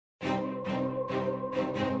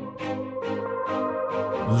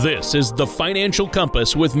This is the Financial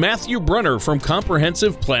Compass with Matthew Brunner from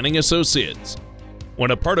Comprehensive Planning Associates.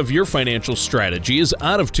 When a part of your financial strategy is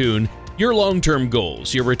out of tune, your long-term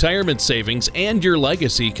goals, your retirement savings, and your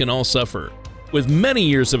legacy can all suffer. With many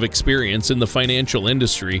years of experience in the financial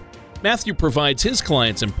industry, Matthew provides his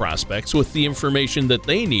clients and prospects with the information that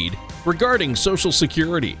they need regarding Social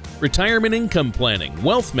Security, retirement income planning,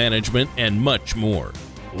 wealth management, and much more.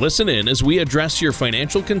 Listen in as we address your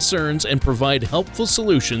financial concerns and provide helpful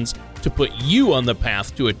solutions to put you on the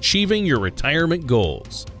path to achieving your retirement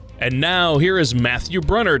goals. And now, here is Matthew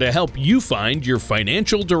Brunner to help you find your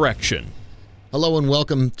financial direction. Hello and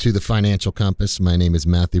welcome to the Financial Compass. My name is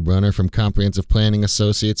Matthew Brunner from Comprehensive Planning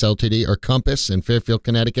Associates, Ltd., or Compass in Fairfield,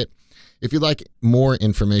 Connecticut. If you'd like more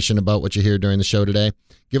information about what you hear during the show today,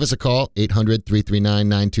 give us a call,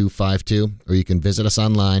 800-339-9252, or you can visit us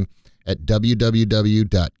online at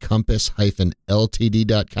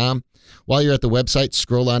www.compass-ltd.com. While you're at the website,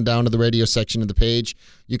 scroll on down to the radio section of the page.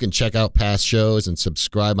 You can check out past shows and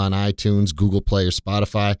subscribe on iTunes, Google Play, or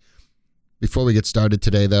Spotify. Before we get started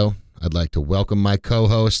today, though, I'd like to welcome my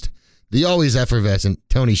co-host, the always effervescent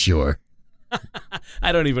Tony Shore.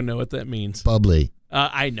 I don't even know what that means. Bubbly.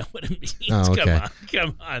 I know what it means. Oh, okay.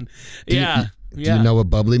 Come on. Do you know what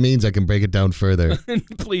bubbly means? I can break it down further.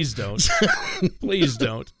 Please don't. Please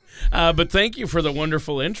don't. But thank you for the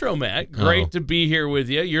wonderful intro, Matt. Great to be here with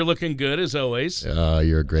you. You're looking good, as always.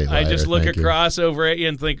 You're a great liar. I just look across over at you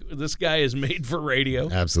and think, this guy is made for radio.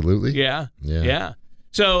 Absolutely. Yeah.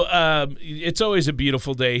 So it's always a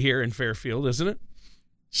beautiful day here in Fairfield, isn't it?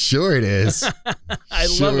 Sure it is. I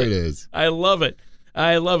love it.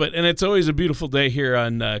 And it's always a beautiful day here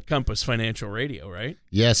on Compass Financial Radio, right?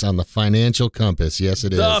 Yes, on the Financial Compass. Yes,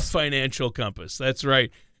 it is. The Financial Compass. That's right.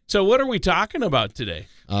 So what are we talking about today?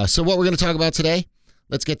 So what we're going to talk about today,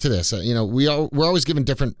 let's get to this. We're always given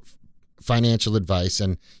different financial advice,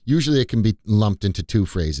 and usually it can be lumped into two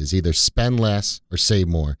phrases, either spend less or save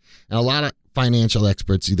more. And a lot of financial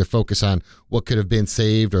experts either focus on what could have been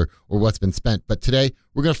saved or what's been spent. But today,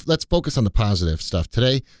 let's focus on the positive stuff.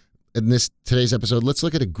 Today, in today's episode, let's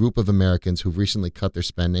look at a group of Americans who've recently cut their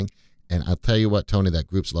spending. And I'll tell you what, Tony, that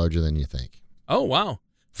group's larger than you think. Oh, wow.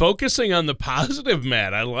 Focusing on the positive,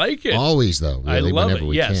 Matt. I like it. Always, though. Really, I love whenever it.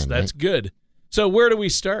 we Yes, can, that's right? good. So where do we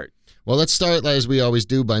start? Well, let's start, as we always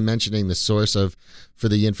do, by mentioning the source for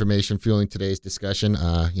the information fueling today's discussion.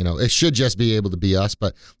 It should just be able to be us,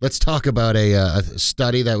 but let's talk about a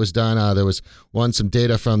study that was done. There was some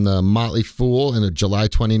data from the Motley Fool in a July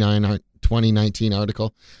 2019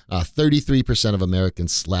 article. 33% of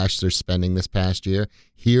Americans slashed their spending this past year.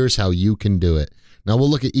 Here's how you can do it. Now, we'll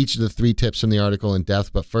look at each of the three tips from the article in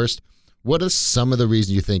depth, but first, what are some of the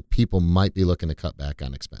reasons you think people might be looking to cut back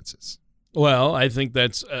on expenses? Well, I think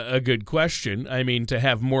that's a good question. I mean, to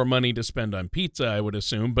have more money to spend on pizza, I would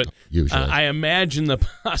assume, but usually I imagine the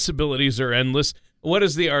possibilities are endless. What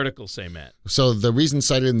does the article say, Matt? So the reasons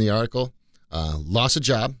cited in the article, loss of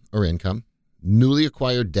job or income, newly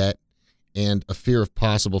acquired debt, and a fear of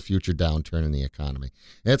possible future downturn in the economy.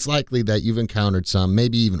 It's likely that you've encountered some,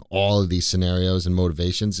 maybe even all of these scenarios and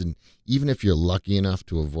motivations, and even if you're lucky enough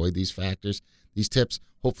to avoid these factors, these tips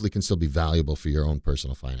hopefully can still be valuable for your own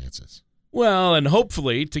personal finances. Well, and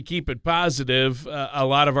hopefully, to keep it positive, a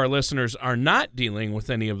lot of our listeners are not dealing with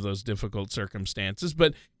any of those difficult circumstances,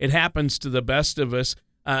 but it happens to the best of us.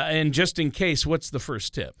 And just in case, what's the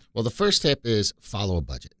first tip? Well, the first tip is follow a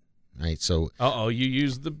budget. Right, so you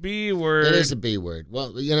used the B word. It is a B word.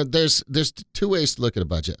 Well, there's two ways to look at a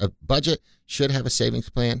budget. A budget should have a savings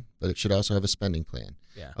plan, but it should also have a spending plan.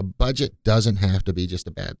 Yeah. A budget doesn't have to be just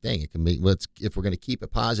a bad thing. It can be, if we're going to keep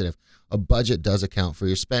it positive, a budget does account for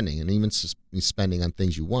your spending and even spending on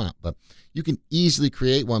things you want. But you can easily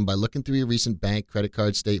create one by looking through your recent bank, credit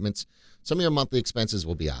card statements. Some of your monthly expenses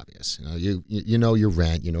will be obvious. You know your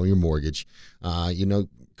rent, you know your mortgage,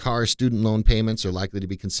 car, student loan payments are likely to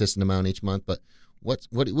be consistent amount each month. But what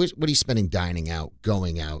are you spending dining out,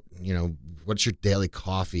 going out? What's your daily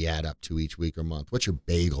coffee add up to each week or month? What's your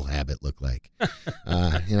bagel habit look like?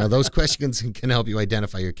 Those questions can help you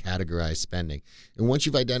identify your categorized spending. And once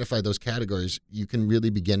you've identified those categories, you can really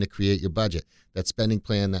begin to create your budget, that spending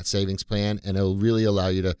plan, that savings plan, and it'll really allow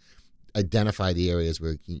you to identify the areas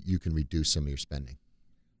where you can reduce some of your spending.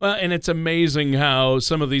 Well, and it's amazing how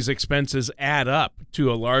some of these expenses add up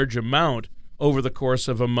to a large amount over the course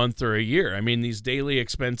of a month or a year. I mean, these daily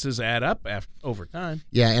expenses add up over time.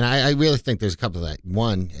 Yeah, and I really think there's a couple of that.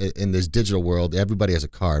 One, in this digital world, everybody has a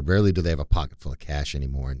card. Rarely do they have a pocket full of cash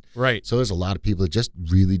anymore. And right. So there's a lot of people that just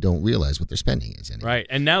really don't realize what their spending is anymore. Right,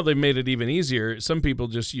 and now they've made it even easier. Some people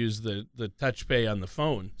just use the touch pay on the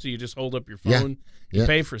phone. So you just hold up your phone and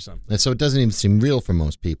pay for something. And so it doesn't even seem real for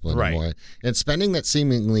most people anymore. Right. And spending that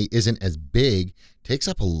seemingly isn't as big takes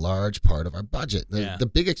up a large part of our budget. The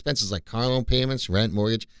big expenses like car loan payments, rent,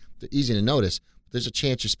 mortgage, they're easy to notice. But there's a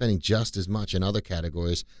chance you're spending just as much in other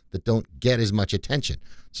categories that don't get as much attention.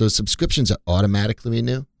 So subscriptions are automatically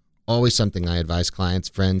renew. Always something I advise clients,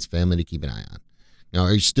 friends, family to keep an eye on. Now,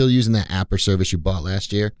 are you still using that app or service you bought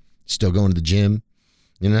last year? Still going to the gym?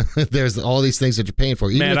 You know, there's all these things that you're paying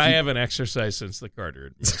for. Even I haven't exercised since the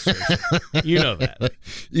Carter administration. You know that.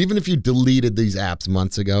 Even if you deleted these apps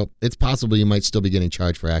months ago, it's possible you might still be getting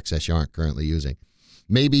charged for access you aren't currently using.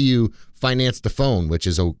 Maybe you financed the phone, which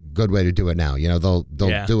is a good way to do it now. You know, they'll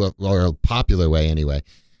do it, or a popular way anyway.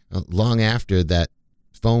 Long after that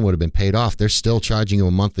phone would have been paid off, they're still charging you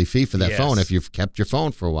a monthly fee for that phone if you've kept your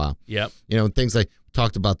phone for a while. Yep. You know, things like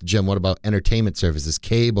talked about the gym. What about entertainment services,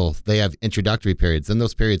 cable? They have introductory periods. Then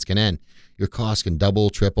those periods can end. Your cost can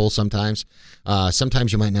double, triple sometimes.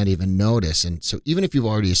 Sometimes you might not even notice. And so even if you've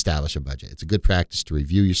already established a budget, it's a good practice to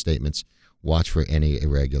review your statements, watch for any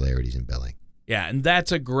irregularities in billing. Yeah, and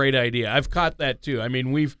that's a great idea. I've caught that too. I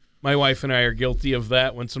mean, my wife and I are guilty of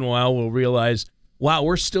that. Once in a while, we'll realize, wow,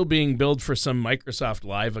 we're still being billed for some Microsoft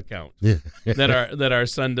Live account that our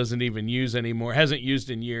son doesn't even use anymore, hasn't used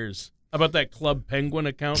in years. How about that Club Penguin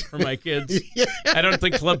account for my kids? I don't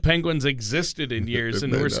think Club Penguins existed in years,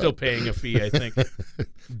 and we're still paying a fee, I think.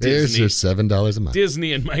 There's your $7 a month.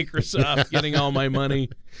 Disney and Microsoft getting all my money.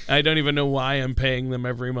 I don't even know why I'm paying them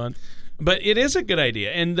every month. But it is a good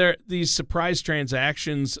idea. And these surprise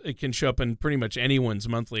transactions can show up in pretty much anyone's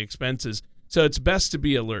monthly expenses. So it's best to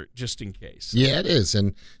be alert just in case. Yeah, it is.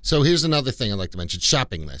 And so here's another thing I'd like to mention,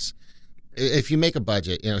 shopping lists. If you make a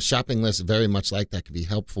budget, shopping lists very much like that can be a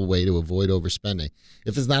helpful way to avoid overspending.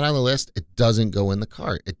 If it's not on the list, it doesn't go in the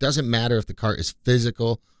cart. It doesn't matter if the cart is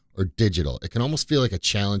physical or digital. It can almost feel like a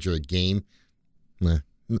challenge or a game.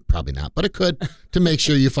 Probably not, but it could, to make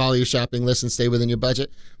sure you follow your shopping list and stay within your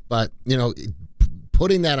budget. But,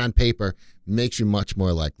 putting that on paper makes you much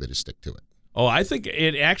more likely to stick to it. Oh, I think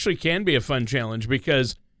it actually can be a fun challenge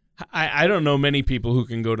because I don't know many people who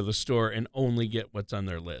can go to the store and only get what's on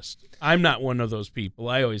their list. I'm not one of those people.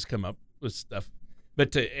 I always come up with stuff.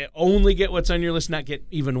 But to only get what's on your list, not get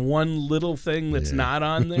even one little thing that's not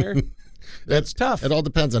on there, that's tough. It all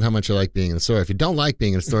depends on how much you like being in the store. If you don't like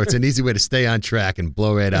being in the store, it's an easy way to stay on track and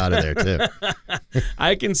blow right out of there, too.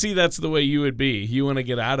 I can see that's the way you would be. You want to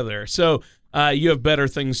get out of there. So you have better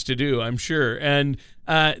things to do, I'm sure. And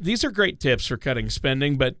these are great tips for cutting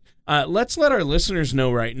spending, but let's let our listeners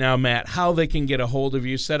know right now, Matt, how they can get a hold of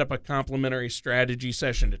you, set up a complimentary strategy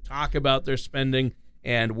session to talk about their spending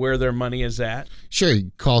and where their money is at. Sure.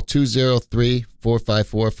 Call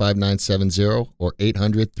 203-454-5970 or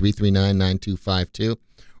 800-339-9252.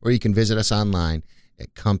 Or you can visit us online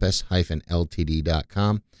at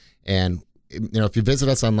compass-ltd.com. And if you visit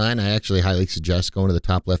us online, I actually highly suggest going to the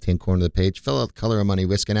top left-hand corner of the page, fill out the color of money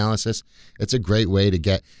risk analysis. It's a great way to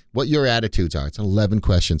get what your attitudes are. It's an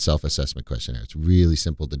 11-question self-assessment questionnaire. It's really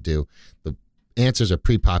simple to do. The answers are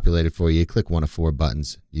pre-populated for you. You click one of 4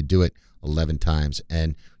 buttons. You do it 11 times,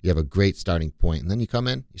 and you have a great starting point. And then you come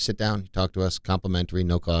in, you sit down, you talk to us, complimentary,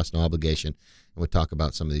 no cost, no obligation, and we'll talk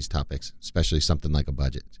about some of these topics, especially something like a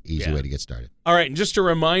budget. It's an easy way to get started. All right, and just a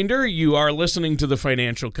reminder, you are listening to The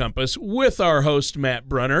Financial Compass with our host, Matt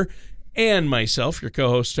Brunner, and myself, your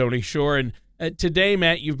co-host, Tony Shore. And today,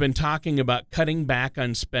 Matt, you've been talking about cutting back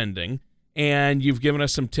on spending, and you've given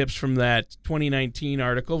us some tips from that 2019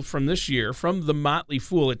 article from this year, from The Motley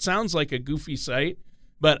Fool. It sounds like a goofy site,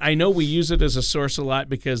 but I know we use it as a source a lot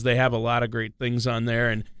because they have a lot of great things on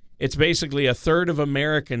there. And it's basically a third of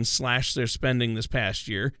Americans slashed their spending this past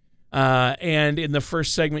year. And in the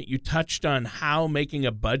first segment, you touched on how making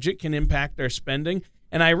a budget can impact our spending.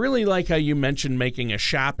 And I really like how you mentioned making a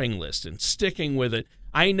shopping list and sticking with it.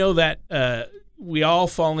 I know that we all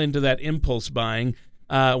fall into that impulse buying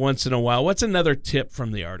once in a while. What's another tip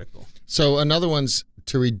from the article? So another one's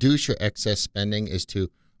to reduce your excess spending is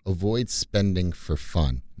to avoid spending for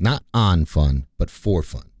fun. Not on fun, but for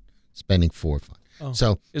fun. Spending for fun. Oh.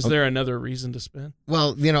 So, is there another reason to spend?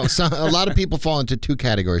 Well, a lot of people fall into 2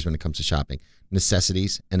 categories when it comes to shopping: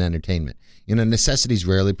 necessities and entertainment. Necessities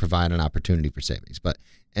rarely provide an opportunity for savings, but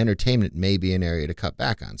entertainment may be an area to cut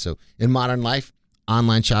back on. So in modern life,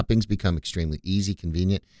 online shopping's become extremely easy,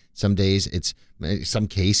 convenient. Some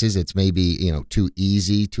cases it's maybe, too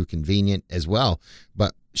easy, too convenient as well.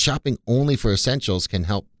 But shopping only for essentials can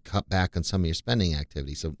help cut back on some of your spending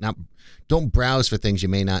activity. So now don't browse for things you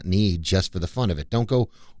may not need just for the fun of it. Don't go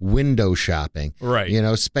window shopping. Right.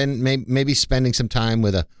 Maybe spending some time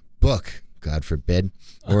with a book, God forbid,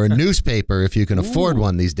 or a newspaper if you can afford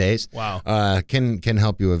one these days. Wow. Can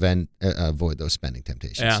help you avoid those spending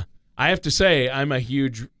temptations. Yeah. I have to say, I'm a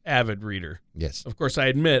huge avid reader. Yes. Of course, I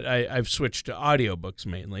admit I've switched to audiobooks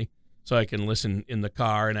mainly, so I can listen in the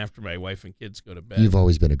car and after my wife and kids go to bed. You've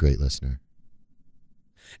always been a great listener.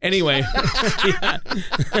 Anyway,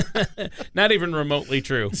 not even remotely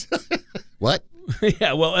true. What?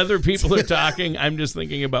 Yeah, well, other people are talking. I'm just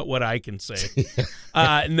thinking about what I can say.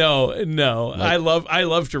 No. I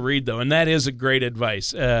love to read, though, and that is a great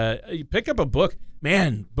advice. You pick up a book.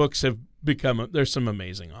 Man, books have there's some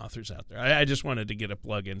amazing authors out there. I just wanted to get a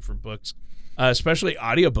plug in for books, especially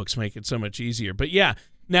audiobooks make it so much easier. But yeah,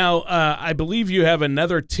 now I believe you have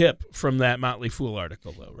another tip from that Motley Fool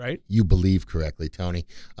article, though, right? You believe correctly, Tony.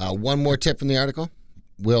 One more tip from the article.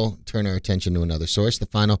 We'll turn our attention to another source. The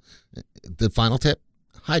final tip: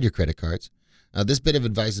 hide your credit cards. This bit of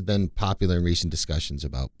advice has been popular in recent discussions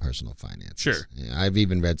about personal finances. Sure. I've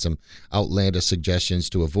even read some outlandish suggestions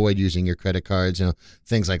to avoid using your credit cards.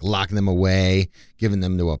 Things like locking them away, giving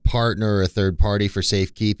them to a partner or a third party for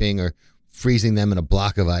safekeeping, or freezing them in a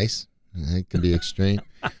block of ice. It can be extreme.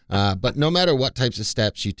 But no matter what types of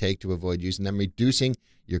steps you take to avoid using them, reducing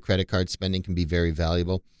your credit card spending can be very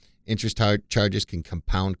valuable. Interest charges can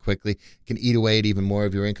compound quickly, can eat away at even more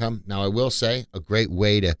of your income. Now, I will say a great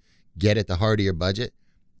way to get at the heart of your budget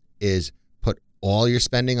is put all your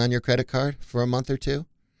spending on your credit card for a month or two,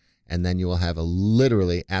 and then you will have a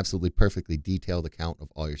literally absolutely perfectly detailed account of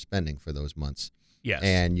all your spending for those months. Yes.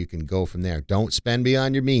 And you can go from there. Don't spend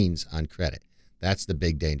beyond your means on credit. That's the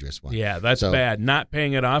big dangerous one. Yeah, that's bad. Not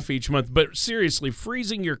paying it off each month. But seriously,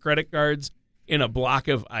 freezing your credit cards in a block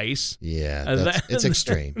of ice. Yeah, it's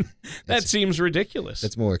extreme. That seems ridiculous.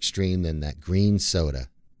 That's more extreme than that green soda.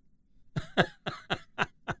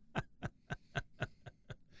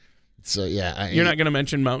 So yeah, you're not going to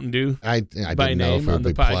mention Mountain Dew. I by didn't know name if on the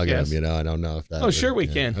we plug podcast. them. I don't know if that. Oh, sure we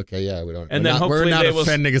can. Okay, yeah, we don't. And then hopefully we're not they will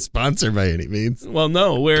offending a sponsor by any means. Well,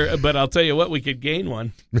 no, but I'll tell you what, we could gain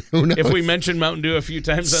one. Who knows? If we mention Mountain Dew a few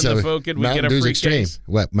times on the phone, could we get a free case?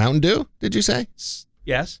 What, Mountain Dew? Did you say?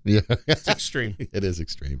 Yes. Yeah, it's extreme. It is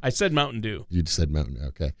extreme. I said Mountain Dew. You said Mountain Dew.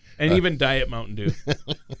 Okay. And even Diet Mountain Dew.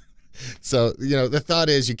 So the thought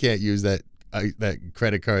is you can't use that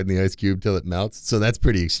credit card in the ice cube till it melts. So that's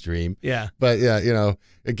pretty extreme. Yeah. But yeah,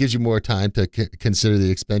 it gives you more time to consider the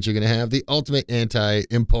expense you're going to have. The ultimate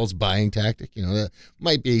anti-impulse buying tactic, that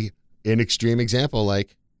might be an extreme example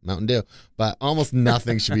like Mountain Dew, but almost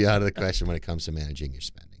nothing should be out of the question when it comes to managing your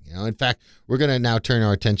spending. In fact, we're going to now turn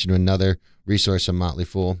our attention to another resource on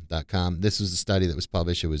motleyfool.com. This was a study that was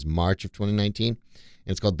published. It was March of 2019, and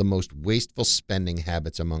it's called The Most Wasteful Spending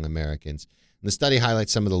Habits Among Americans. And the study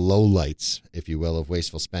highlights some of the lowlights, if you will, of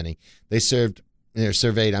wasteful spending. They surveyed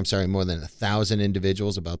more than 1,000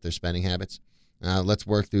 individuals about their spending habits. Let's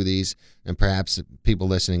work through these, and perhaps people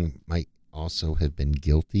listening might also have been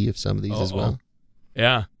guilty of some of these as well.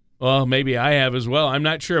 Yeah. Well, maybe I have as well. I'm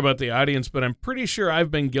not sure about the audience, but I'm pretty sure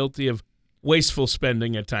I've been guilty of wasteful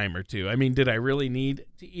spending a time or two. I mean, did I really need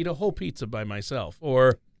to eat a whole pizza by myself?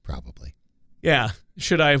 Or probably. Yeah.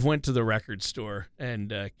 Should I have went to the record store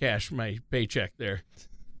and cashed my paycheck there?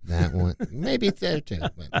 That one. Maybe there too.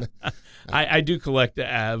 I do collect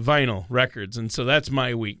vinyl records, and so that's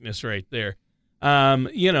my weakness right there. And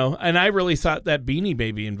I really thought that Beanie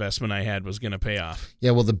Baby investment I had was going to pay off.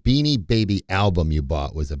 Yeah, well, the Beanie Baby album you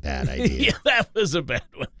bought was a bad idea. Yeah, that was a bad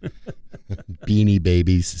one. Beanie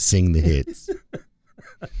Babies sing the hits.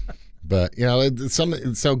 But,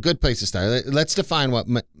 so good place to start. Let's define what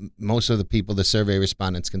most of the survey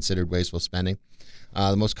respondents considered wasteful spending.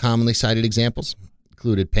 The most commonly cited examples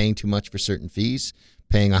included paying too much for certain fees,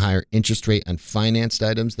 paying a higher interest rate on financed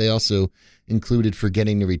items. They also included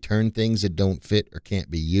forgetting to return things that don't fit or can't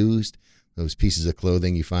be used. Those pieces of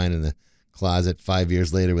clothing you find in the closet 5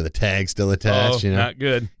 years later with a tag still attached. Not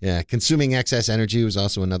good. Yeah, consuming excess energy was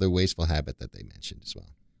also another wasteful habit that they mentioned as well.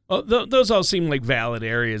 Well, those all seem like valid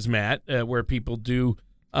areas, Matt, where people do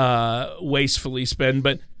wastefully spend.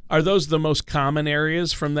 But are those the most common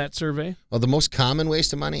areas from that survey? Well, the most common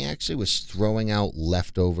waste of money actually was throwing out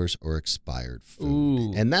leftovers or expired food.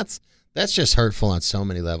 Ooh. And that's just hurtful on so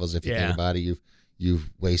many levels. If you think about it, you've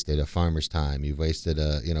wasted a farmer's time, you've wasted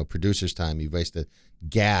a producer's time, you've wasted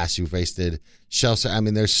gas, you've wasted shelter. I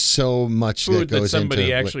mean, there's so much food that goes that somebody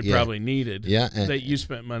into actually probably needed. Yeah, that you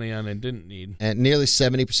spent money on and didn't need. And nearly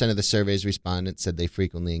 70% of the survey's respondents said they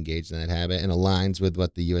frequently engaged in that habit, and aligns with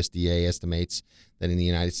what the USDA estimates that in the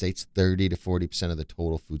United States, 30 to 40% of the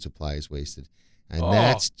total food supply is wasted. And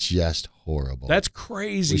that's just horrible. That's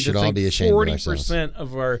crazy. We should all be ashamed of ourselves. 40%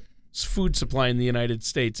 of our food supply in the United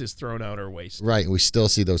States is thrown out or wasted. Right, and we still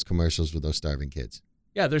see those commercials with those starving kids.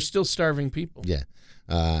 Yeah, there's still starving people. Yeah.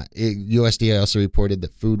 USDA also reported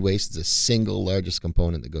that food waste is the single largest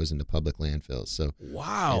component that goes into public landfills. So,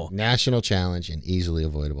 wow. National challenge and easily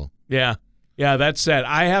avoidable. Yeah. Yeah, that's sad.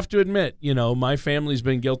 I have to admit, my family's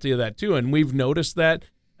been guilty of that too, and we've noticed that.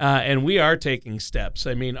 And we are taking steps.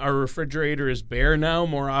 I mean, our refrigerator is bare now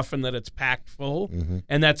more often than it's packed full. Mm-hmm.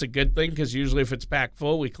 And that's a good thing, because usually if it's packed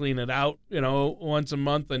full, we clean it out, once a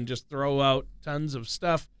month and just throw out tons of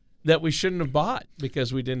stuff that we shouldn't have bought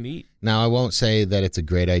because we didn't eat. Now, I won't say that it's a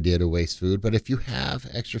great idea to waste food, but if you have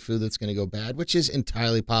extra food that's going to go bad, which is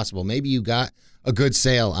entirely possible, maybe you got a good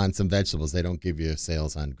sale on some vegetables. They don't give you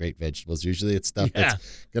sales on great vegetables. Usually it's stuff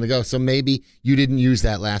that's going to go. So maybe you didn't use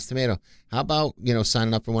that last tomato. How about,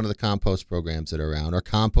 signing up for one of the compost programs that are around, or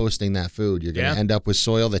composting that food? You're going to end up with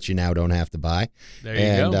soil that you now don't have to buy. There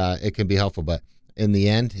you go. And it can be helpful, but in the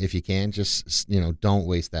end, if you can, just don't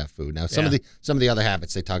waste that food. Now, some of the other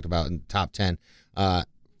habits they talked about in top 10,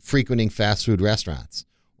 frequenting fast food restaurants,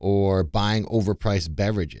 or buying overpriced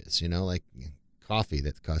beverages. Like coffee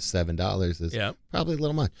that costs $7 is probably a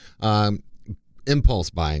little much. Impulse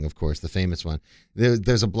buying, of course, the famous one.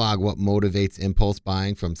 There's a blog, What Motivates Impulse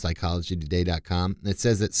Buying, from psychologytoday.com. It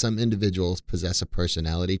says that some individuals possess a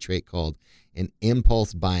personality trait called an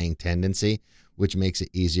impulse buying tendency, which makes it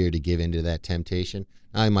easier to give into that temptation.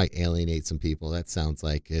 I might alienate some people. That sounds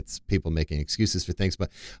like it's people making excuses for things, but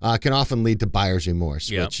can often lead to buyer's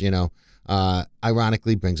remorse, which,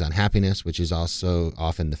 ironically brings on happiness, which is also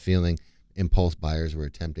often the feeling impulse buyers were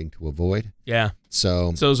attempting to avoid. Yeah.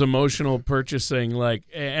 So it's emotional purchasing,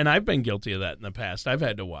 and I've been guilty of that in the past. I've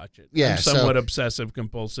had to watch it. Yeah. I'm somewhat obsessive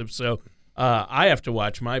compulsive, so I have to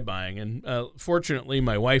watch my buying, and fortunately,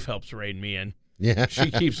 my wife helps rein me in. Yeah. She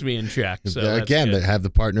keeps me in check. So again, have the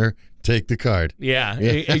partner take the card. Yeah.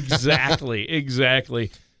 Exactly.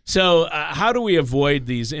 So how do we avoid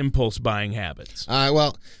these impulse buying habits?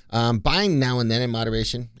 Buying now and then in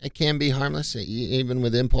moderation, it can be harmless, even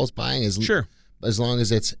with impulse buying. Sure. As long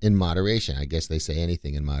as it's in moderation. I guess they say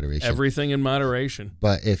anything in moderation. Everything in moderation.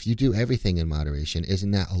 But if you do everything in moderation, isn't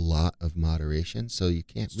that a lot of moderation? So you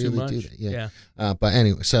can't really do that. Yeah. But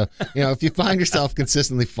anyway, so, if you find yourself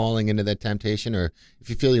consistently falling into that temptation, or if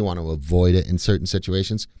you feel you want to avoid it in certain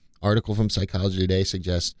situations, article from Psychology Today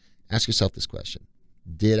suggests, ask yourself this question.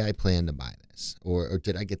 Did I plan to buy this? Or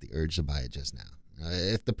did I get the urge to buy it just now?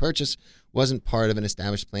 If the purchase wasn't part of an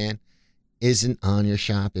established plan, isn't on your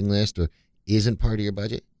shopping list, or isn't part of your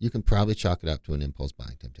budget, you can probably chalk it up to an impulse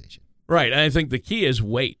buying temptation. Right. And I think the key is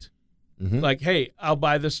wait. Mm-hmm. Like, hey, I'll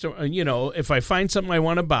buy this. If I find something I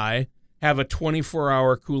want to buy, have a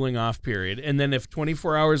 24-hour cooling off period. And then if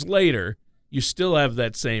 24 hours later you still have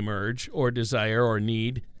that same urge or desire or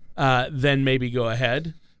need, then maybe go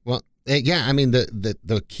ahead. Well, yeah, I mean,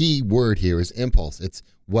 the key word here is impulse. It's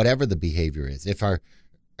whatever the behavior is. If our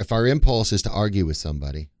impulse is to argue with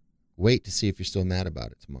somebody, wait to see if you're still mad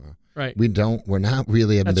about it tomorrow. Right. We're not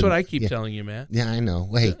really. That's what I keep telling you, Matt. Yeah, I know.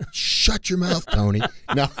 Hey, shut your mouth, Tony.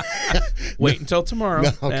 No. Wait until tomorrow.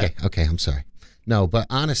 No, okay, I'm sorry. No, but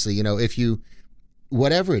honestly, if you,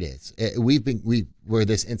 whatever it is, we're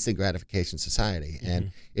this instant gratification society. Mm-hmm.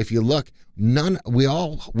 And if you look, we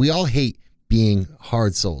all hate being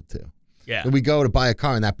hard sold to. Yeah. When we go to buy a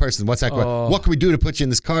car and that person, what's that car? What can we do to put you in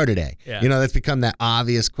this car today? Yeah. That's become that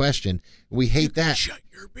obvious question. We hate that. Shut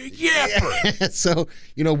your big yapper. So,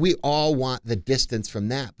 we all want the distance from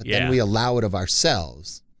that, but then we allow it of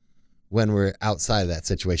ourselves when we're outside of that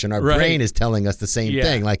situation. Our brain is telling us the same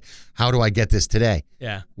thing. Like, how do I get this today?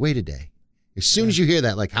 Yeah. Wait a day. As soon as you hear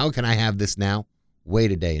that, like, how can I have this now?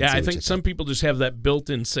 Wait a day. Yeah, I think some people just have that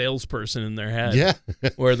built-in salesperson in their head. Yeah.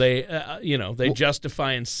 where they, they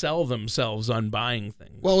justify and sell themselves on buying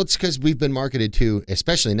things. Well, it's because we've been marketed to,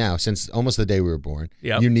 especially now, since almost the day we were born.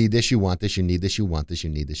 Yep. You need this, you want this, you need this, you want this,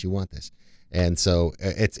 you need this, you want this. And so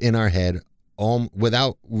it's in our head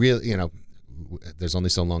without real, there's only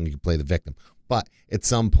so long you can play the victim. But at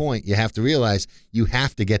some point, you have to realize you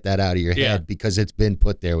have to get that out of your head because it's been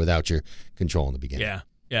put there without your control in the beginning.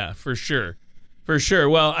 Yeah, for sure. For sure.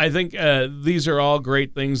 Well, I think these are all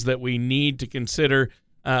great things that we need to consider.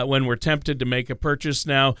 when we're tempted to make a purchase.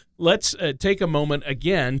 Now, let's take a moment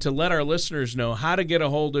again to let our listeners know how to get a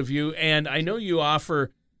hold of you. And I know you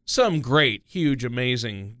offer some great, huge,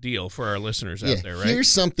 amazing deal for our listeners out there, right? Here's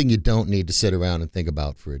something you don't need to sit around and think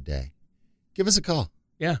about for a day. Give us a call.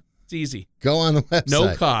 Yeah, it's easy. Go on the website.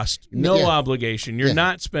 No cost, no obligation. You're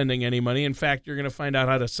not spending any money. In fact, you're going to find out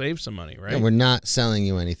how to save some money, right? And we're not selling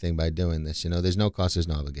you anything by doing this. There's no cost, there's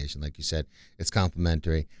no obligation. Like you said, it's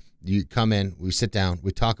complimentary. You come in, we sit down,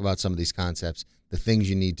 we talk about some of these concepts, the things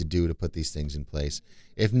you need to do to put these things in place.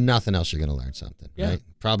 If nothing else, you're going to learn something, right?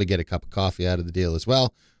 Probably get a cup of coffee out of the deal as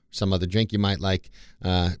well, some other drink you might like.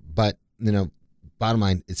 But, bottom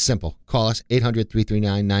line, it's simple. Call us,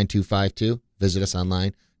 800-339-9252. Visit us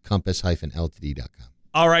online, compass-ltd.com.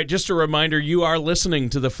 All right, just a reminder, you are listening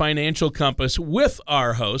to The Financial Compass with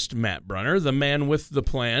our host, Matt Brunner, the man with the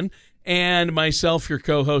plan, and myself, your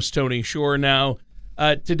co-host, Tony Shore. Now,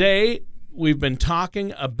 today we've been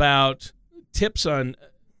talking about tips on,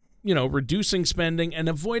 reducing spending and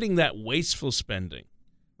avoiding that wasteful spending,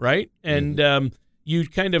 right? And you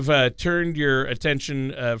kind of turned your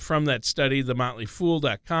attention from that study,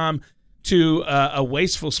 themotleyfool.com, to a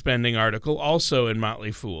wasteful spending article also in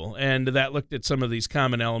Motley Fool, and that looked at some of these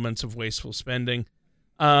common elements of wasteful spending.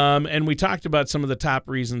 And we talked about some of the top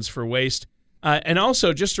reasons for waste. And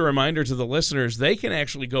also, just a reminder to the listeners, they can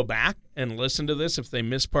actually go back and listen to this if they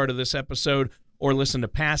missed part of this episode, or listen to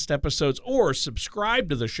past episodes, or subscribe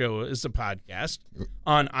to the show as a podcast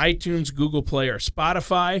on iTunes, Google Play, or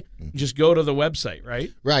Spotify. Just go to the website,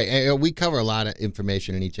 right? Right. And we cover a lot of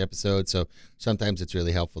information in each episode, so sometimes it's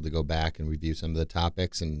really helpful to go back and review some of the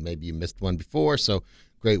topics, and maybe you missed one before, so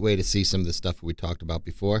great way to see some of the stuff we talked about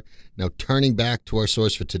before. Now, turning back to our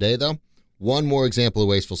source for today, though, one more example of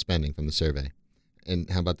wasteful spending from the survey. And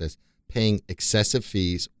how about this? Paying excessive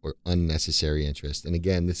fees or unnecessary interest. And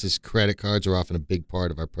again, credit cards are often a big part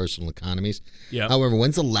of our personal economies. Yep. However,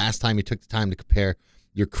 when's the last time you took the time to compare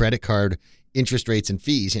your credit card interest rates and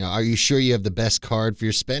fees? Are you sure you have the best card for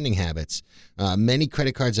your spending habits? Many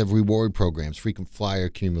credit cards have reward programs, frequent flyer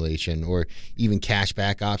accumulation, or even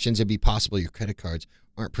cashback options. It'd be possible your credit cards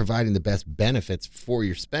aren't providing the best benefits for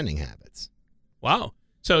your spending habits. Wow.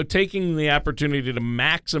 So taking the opportunity to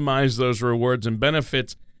maximize those rewards and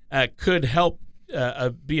benefits could help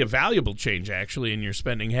be a valuable change, actually, in your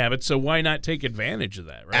spending habits. So why not take advantage of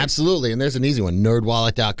that, right? Absolutely. And there's an easy one.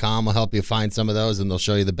 Nerdwallet.com will help you find some of those, and they'll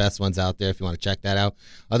show you the best ones out there if you want to check that out.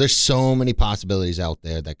 There's so many possibilities out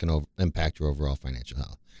there that can impact your overall financial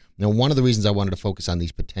health. Now, one of the reasons I wanted to focus on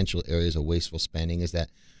these potential areas of wasteful spending is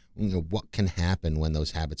that what can happen when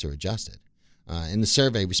those habits are adjusted. In the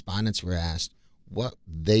survey, respondents were asked what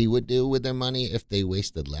they would do with their money if they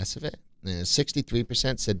wasted less of it.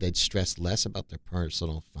 63% said they'd stress less about their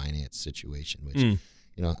personal finance situation, which,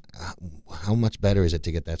 how much better is it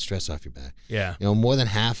to get that stress off your back? Yeah. More than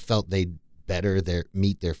half felt they'd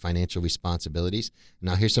meet their financial responsibilities.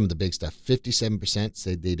 Now, here's some of the big stuff. 57%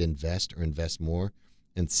 said they'd invest or invest more,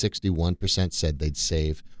 and 61% said they'd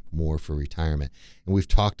save more for retirement. And we've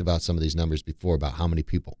talked about some of these numbers before about how many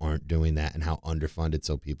people aren't doing that and how underfunded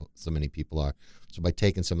so many people are. So by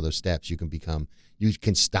taking some of those steps, you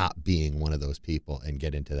can stop being one of those people and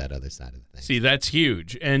get into that other side of the thing. See, that's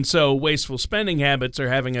huge. And so wasteful spending habits are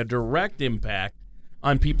having a direct impact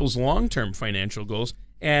on people's long-term financial goals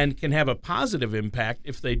and can have a positive impact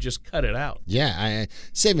if they just cut it out. Yeah,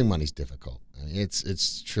 saving money's difficult.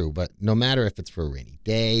 It's true, but no matter if it's for a rainy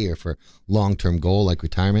day or for long-term goal like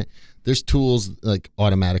retirement, there's tools like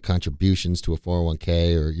automatic contributions to a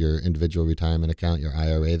 401k or your individual retirement account, your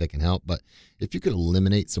IRA, that can help. But if you could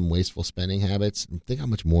eliminate some wasteful spending habits, think how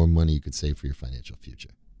much more money you could save for your financial future.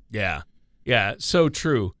 Yeah, so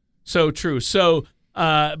true. So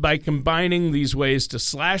by combining these ways to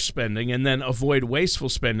slash spending and then avoid wasteful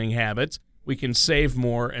spending habits, we can save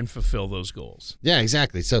more and fulfill those goals. Yeah,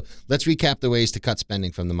 exactly. So let's recap the ways to cut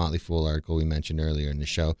spending from the Motley Fool article we mentioned earlier in the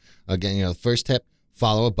show. Again, first tip,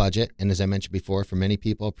 follow a budget. And as I mentioned before, for many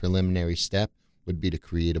people, a preliminary step would be to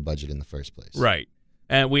create a budget in the first place. Right.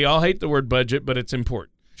 And we all hate the word budget, but it's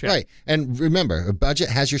important. Check. Right. And remember, a budget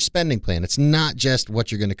has your spending plan. It's not just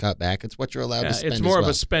what you're going to cut back. It's what you're allowed to spend. It's more of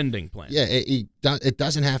a spending plan. Yeah, it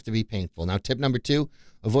doesn't have to be painful. Now, tip number 2,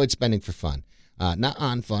 avoid spending for fun. Not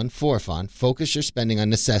on fun, for fun. Focus your spending on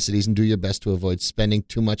necessities and do your best to avoid spending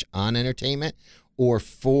too much on entertainment or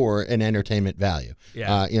for an entertainment value.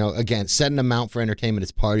 Yeah. Again, set an amount for entertainment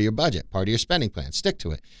as part of your budget, part of your spending plan. Stick to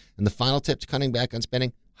it. And the final tip to cutting back on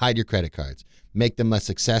spending, hide your credit cards. Make them less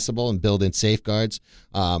accessible and build in safeguards.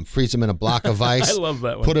 Freeze them in a block of ice. I love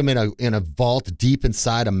that one. Put them in a vault deep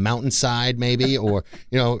inside a mountainside, maybe, or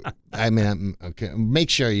okay. Make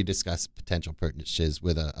sure you discuss potential purchases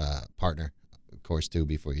with a partner, of course, too,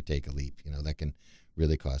 before you take a leap. That can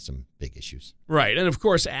really cause some big issues. Right, and of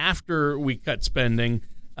course, after we cut spending,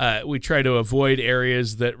 we try to avoid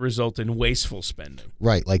areas that result in wasteful spending.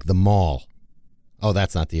 Right, like the mall. Oh,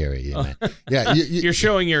 that's not the area. Yeah, you're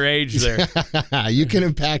showing your age there. You can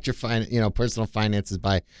impact your personal finances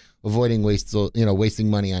by avoiding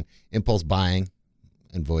wasting money on impulse buying,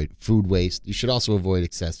 avoid food waste. You should also avoid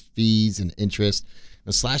excess fees and interest.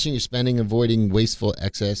 Slashing your spending, avoiding wasteful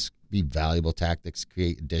excess, be valuable tactics,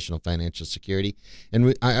 create additional financial security.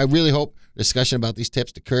 And I really hope discussion about these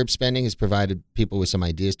tips to curb spending has provided people with some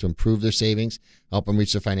ideas to improve their savings, help them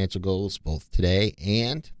reach their financial goals both today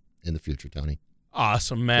and in the future, Tony.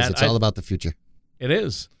 Awesome, Matt. It's all about the future. It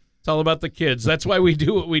is. It's all about the kids. That's why we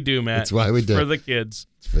do what we do, Matt. That's why we do. For the kids.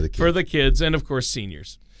 It's for the kids. For the kids and, of course,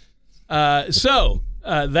 seniors. So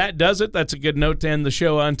that does it. That's a good note to end the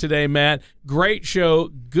show on today, Matt. Great show.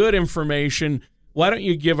 Good information. Why don't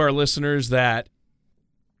you give our listeners that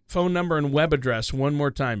phone number and web address one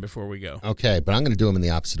more time before we go? Okay, but I'm going to do them in the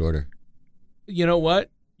opposite order. You know what?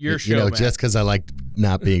 Your show, Matt. Just because I like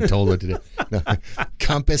not being told what to do. No.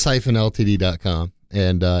 Compass-ltd.com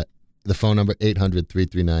and the phone number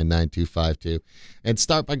 800-339-9252. And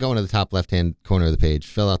start by going to the top left-hand corner of the page.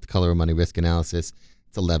 Fill out the color of money risk analysis.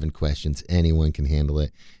 It's 11 questions. Anyone can handle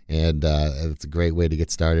it. And it's a great way to get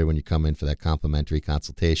started when you come in for that complimentary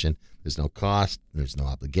consultation. There's no cost. There's no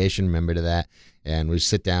obligation. Remember to that. And we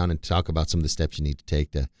sit down and talk about some of the steps you need to take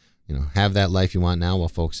to have that life you want now while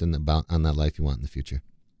focusing on that life you want in the future.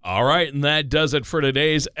 All right, and that does it for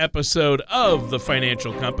today's episode of The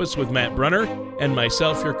Financial Compass with Matt Brunner and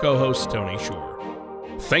myself, your co-host, Tony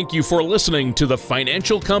Shore. Thank you for listening to The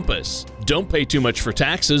Financial Compass. Don't pay too much for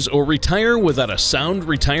taxes or retire without a sound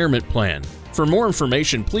retirement plan. For more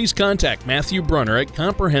information, please contact Matthew Brunner at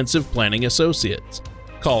Comprehensive Planning Associates.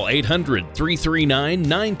 Call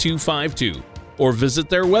 800-339-9252. Or visit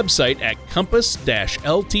their website at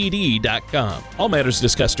compass-ltd.com. All matters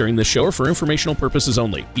discussed during this show are for informational purposes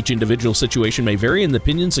only. Each individual situation may vary, and the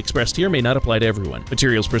opinions expressed here may not apply to everyone.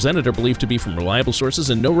 Materials presented are believed to be from reliable sources,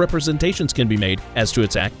 and no representations can be made as to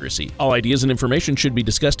its accuracy. All ideas and information should be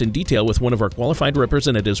discussed in detail with one of our qualified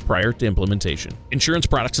representatives prior to implementation. Insurance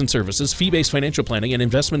products and services, fee-based financial planning, and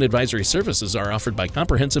investment advisory services are offered by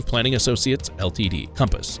Comprehensive Planning Associates, Ltd.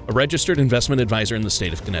 Compass, a registered investment advisor in the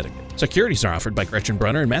state of Connecticut. Securities are offered by Gretchen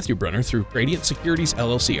Brunner and Matthew Brunner through Gradient Securities,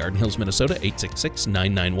 LLC, Arden Hills, Minnesota,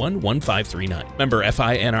 866-991-1539. Member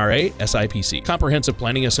FINRA, SIPC. Comprehensive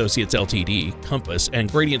Planning Associates, Ltd., Compass, and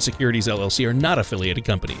Gradient Securities, LLC are not affiliated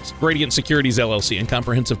companies. Gradient Securities, LLC, and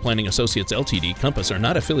Comprehensive Planning Associates, Ltd., Compass, are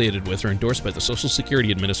not affiliated with or endorsed by the Social Security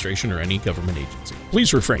Administration or any government agency.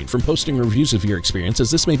 Please refrain from posting reviews of your experience, as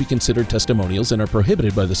this may be considered testimonials and are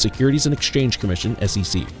prohibited by the Securities and Exchange Commission,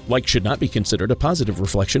 SEC. Like should not be considered a positive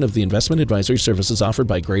reflection of the investment advisory services offered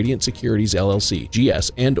by Gradient Securities, LLC,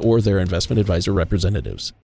 GS, and or their investment advisor representatives.